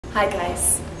Hi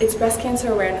guys, it's Breast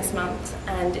Cancer Awareness Month,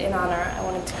 and in honor I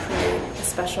wanted to create a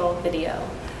special video.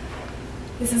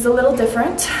 This is a little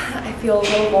different. I feel a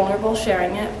little vulnerable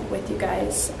sharing it with you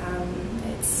guys.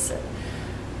 It's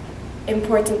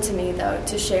important to me though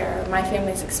to share my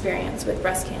family's experience with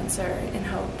breast cancer in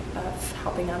hope of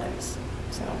helping others.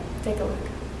 So take a look.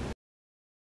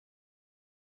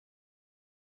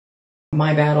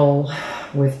 My battle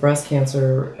with breast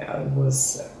cancer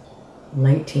was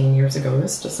 19 years ago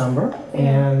this December,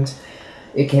 and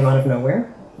it came out of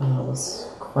nowhere. It was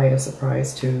quite a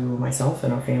surprise to myself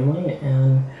and our family,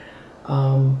 and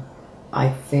I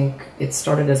think it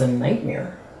started as a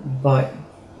nightmare, but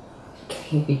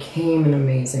became an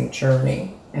amazing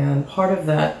journey. And part of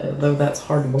that, though that's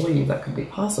hard to believe that could be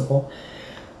possible,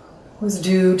 was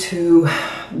due to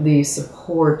the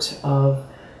support of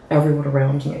everyone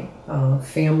around me.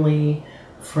 Family,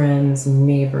 friends,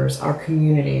 neighbors, our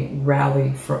community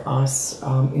rallied for us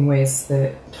in ways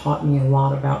that taught me a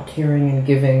lot about caring and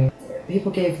giving.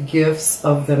 People gave gifts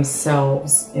of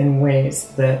themselves in ways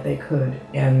that they could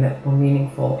and that were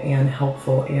meaningful and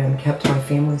helpful and kept our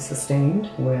family sustained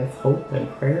with hope and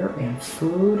prayer and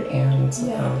food and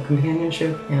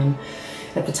companionship. And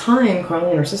at the time,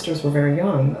 Karlie and her sisters were very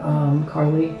young.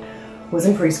 Karlie was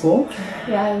in preschool.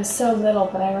 Yeah, I was so little,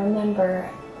 but I remember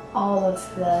all of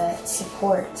the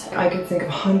support. I could think of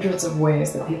hundreds of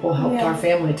ways that people helped our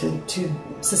family to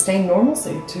sustain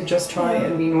normalcy, to just try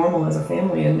and be normal as a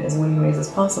family in as many ways as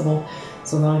possible,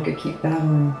 so that I could keep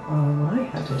battling what I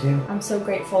had to do. I'm so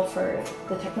grateful for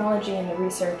the technology and the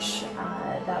research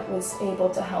that was able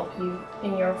to help you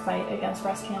in your fight against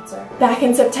breast cancer. Back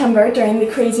in September, during the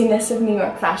craziness of New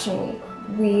York Fashion Week,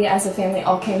 we as a family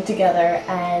all came together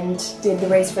and did the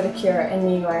Race for the Cure in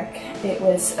New York. It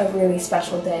was a really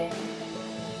special day.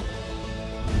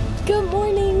 Good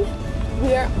morning!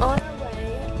 We are on our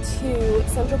way to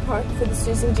Central Park for the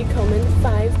Susan G. Komen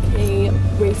 5K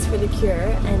Race for the Cure,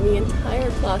 and the entire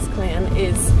Kloss clan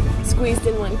is squeezed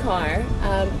in one car.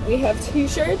 We have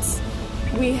t-shirts,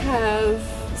 we have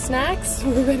snacks,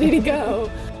 we're ready to go.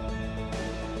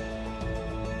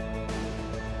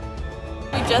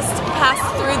 We just passed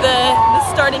through the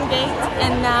starting gate,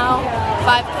 and now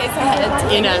 5K's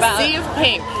ahead. In a sea of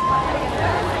pink.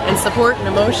 And support and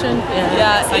emotion and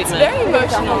excitement. It's very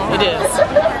emotional. It is.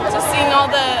 Just seeing all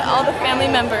the family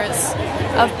members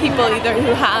of people either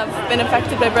who have been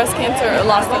affected by breast cancer or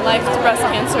lost their life to breast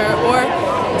cancer or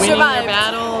winning survived their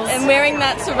battles. And wearing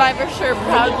that survivor shirt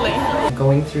proudly.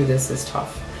 Going through this is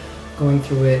tough. Going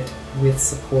through it with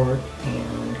support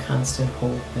and constant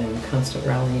hope and constant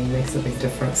rallying makes a big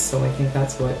difference. So I think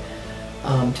that's what,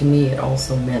 to me, it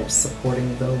also meant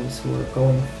supporting those who are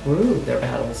going through their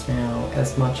battles now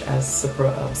as much as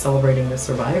celebrating the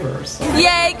survivors.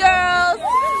 Yay, girls!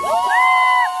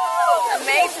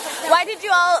 Amazing. Why did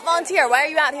you all volunteer? Why are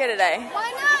you out here today?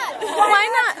 Why not? Why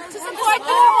not? To support the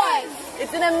new ones.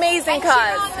 It's an amazing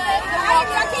cause.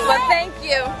 Well, thank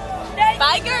you.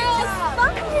 Bye, girls.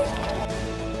 Bye.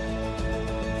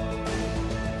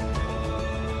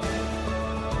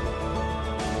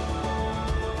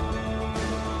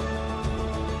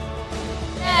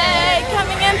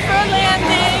 Coming in for a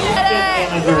landing.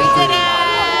 We did it!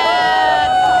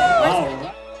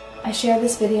 I share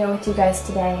this video with you guys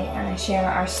today, and I share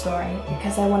our story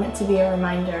because I want it to be a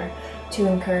reminder to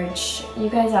encourage you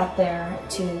guys out there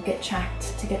to get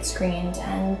checked, to get screened,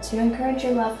 and to encourage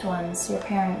your loved ones, your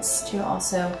parents, to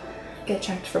also get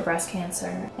checked for breast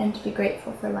cancer, and to be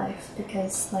grateful for life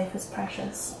because life is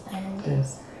precious, and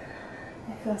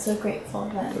I feel so grateful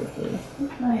that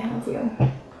I have you.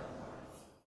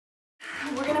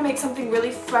 We're gonna make something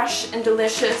really fresh and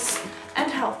delicious and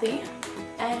healthy,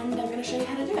 and I'm gonna show you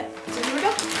how to do it. So here we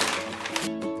go.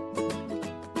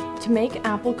 To make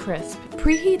apple crisp,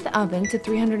 preheat the oven to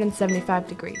 375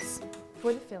 degrees.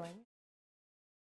 For the filling,